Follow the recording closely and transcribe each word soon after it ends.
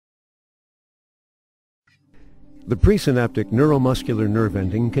The presynaptic neuromuscular nerve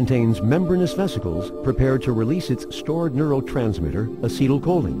ending contains membranous vesicles prepared to release its stored neurotransmitter,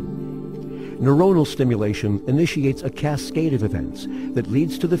 acetylcholine. Neuronal stimulation initiates a cascade of events that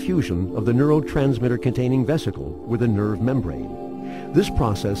leads to the fusion of the neurotransmitter-containing vesicle with a nerve membrane. This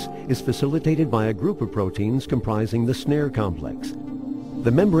process is facilitated by a group of proteins comprising the snare complex.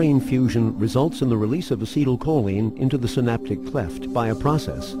 The membrane fusion results in the release of acetylcholine into the synaptic cleft by a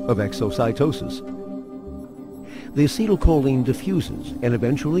process of exocytosis. The acetylcholine diffuses and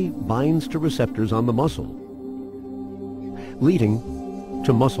eventually binds to receptors on the muscle, leading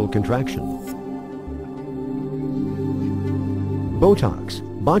to muscle contraction. Botox,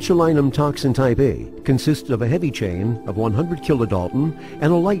 botulinum toxin type A, consists of a heavy chain of 100 kilodalton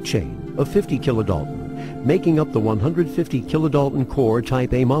and a light chain of 50 kilodalton, making up the 150 kilodalton core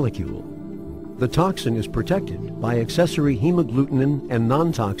type A molecule. The toxin is protected by accessory hemagglutinin and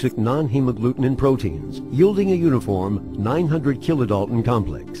non-toxic non-hemagglutinin proteins, yielding a uniform 900 kilodalton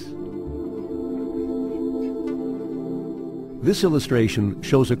complex. This illustration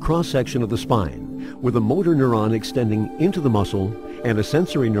shows a cross-section of the spine, with a motor neuron extending into the muscle and a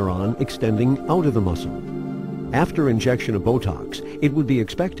sensory neuron extending out of the muscle. After injection of Botox, it would be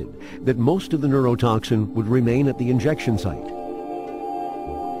expected that most of the neurotoxin would remain at the injection site.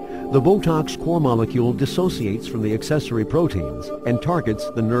 The Botox core molecule dissociates from the accessory proteins and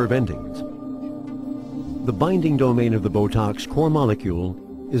targets the nerve endings. The binding domain of the Botox core molecule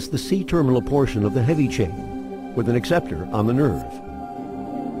is the C-terminal portion of the heavy chain, with an acceptor on the nerve.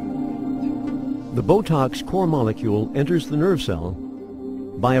 The Botox core molecule enters the nerve cell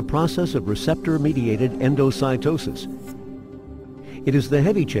by a process of receptor-mediated endocytosis. It is the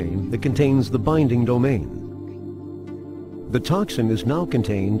heavy chain that contains the binding domain. The toxin is now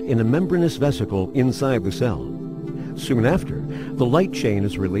contained in a membranous vesicle inside the cell. Soon after, the light chain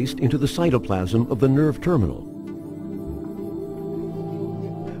is released into the cytoplasm of the nerve terminal,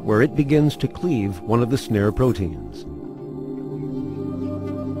 where it begins to cleave one of the snare proteins.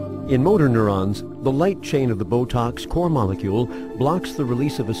 In motor neurons, the light chain of the Botox core molecule blocks the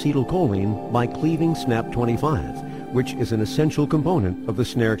release of acetylcholine by cleaving SNAP25, which is an essential component of the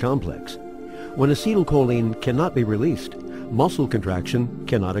snare complex. When acetylcholine cannot be released, muscle contraction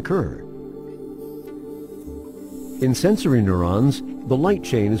cannot occur. In sensory neurons, the light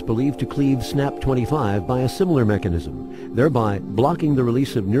chain is believed to cleave SNAP25 by a similar mechanism, thereby blocking the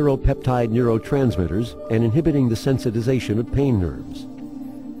release of neuropeptide neurotransmitters and inhibiting the sensitization of pain nerves.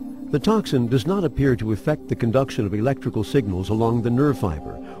 The toxin does not appear to affect the conduction of electrical signals along the nerve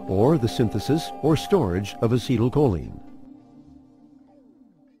fiber or the synthesis or storage of acetylcholine.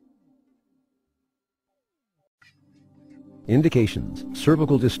 Indications: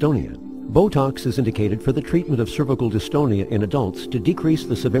 cervical dystonia. Botox is indicated for the treatment of cervical dystonia in adults to decrease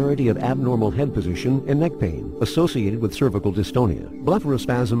the severity of abnormal head position and neck pain associated with cervical dystonia,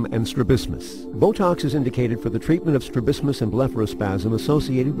 blepharospasm, and strabismus. Botox is indicated for the treatment of strabismus and blepharospasm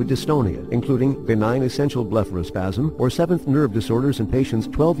associated with dystonia, including benign essential blepharospasm or seventh nerve disorders in patients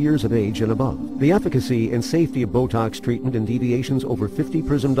 12 years of age and above. The efficacy and safety of Botox treatment in deviations over 50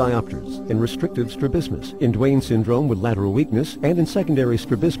 prism diopters, in restrictive strabismus, in Duane syndrome with lateral weakness, and in secondary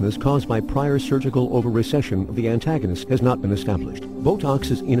strabismus caused by prior surgical over-recession of the antagonist has not been established. Botox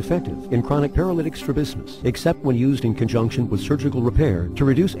is ineffective in chronic paralytic strabismus, except when used in conjunction with surgical repair to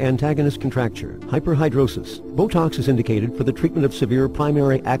reduce antagonist contracture, hyperhidrosis. Botox is indicated for the treatment of severe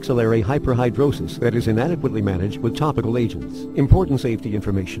primary axillary hyperhidrosis that is inadequately managed with topical agents. Important safety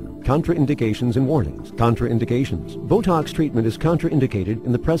information: contraindications and warnings. Contraindications: Botox treatment is contraindicated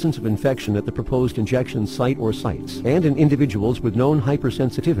in the presence of infection at the proposed injection site or sites, and in individuals with known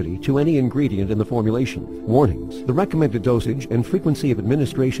hypersensitivity to any ingredient in the formulation. Warnings: the recommended dosage and frequency of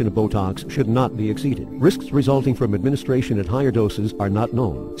administration of Botox should not be exceeded. Risks resulting from administration at higher doses are not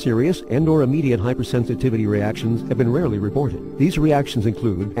known. Serious and/or immediate hypersensitivity reactions have been rarely reported. These reactions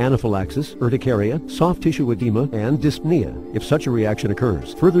include anaphylaxis, urticaria, soft tissue edema, and dyspnea. If such a reaction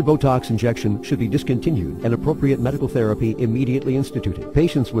occurs, further Botox injection should be discontinued and appropriate medical therapy immediately instituted.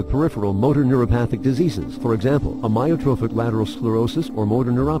 Patients with peripheral motor neuropathic diseases, for example, amyotrophic lateral sclerosis or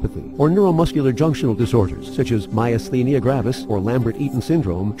motor neuropathy, or neuromuscular junctional disorders such as myasthenia gravis or Lambert-Eaton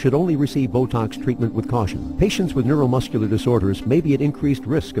syndrome, should only receive Botox treatment with caution. Patients with neuromuscular disorders may be at increased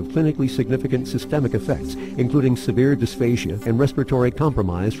risk of clinically significant systemic effects, including severe dysphagia and respiratory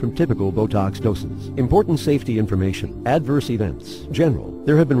compromise from typical Botox doses. Important safety information. Adverse events. General.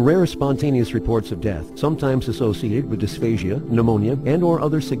 There have been rare spontaneous reports of death, sometimes associated with dysphagia, pneumonia, and/or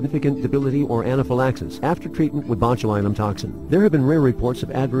other significant debility or anaphylaxis after treatment with botulinum toxin. There have been rare reports of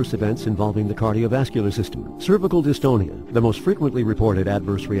adverse events involving the cardiovascular system. Cervical dystonia. The most frequently reported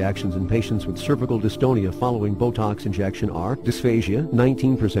adverse reactions in patients with cervical dystonia following Botox injection are dysphagia,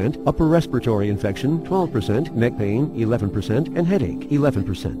 19%, upper respiratory infection, 12%, neck pain, 11%, and headache,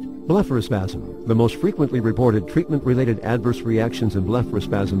 11%. Blepharospasm. The most frequently reported treatment-related adverse reactions in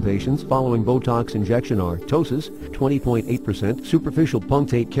blepharospasm patients following Botox injection are ptosis, 20.8%, superficial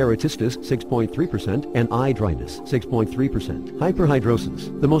punctate keratostis, 6.3%, and eye dryness, 6.3%.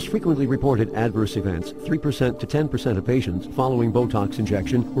 Hyperhidrosis. The most frequently reported adverse events, 3% to 10% of patients following Botox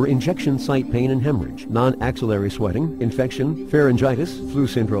injection, were injection site pain and hemorrhage, non-axillary sweating, infection, pharyngitis, flu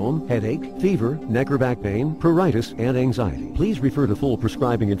syndrome, headache, fever, neck or back pain, pruritus, and anxiety. Please refer to full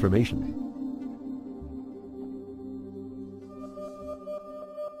prescribing information.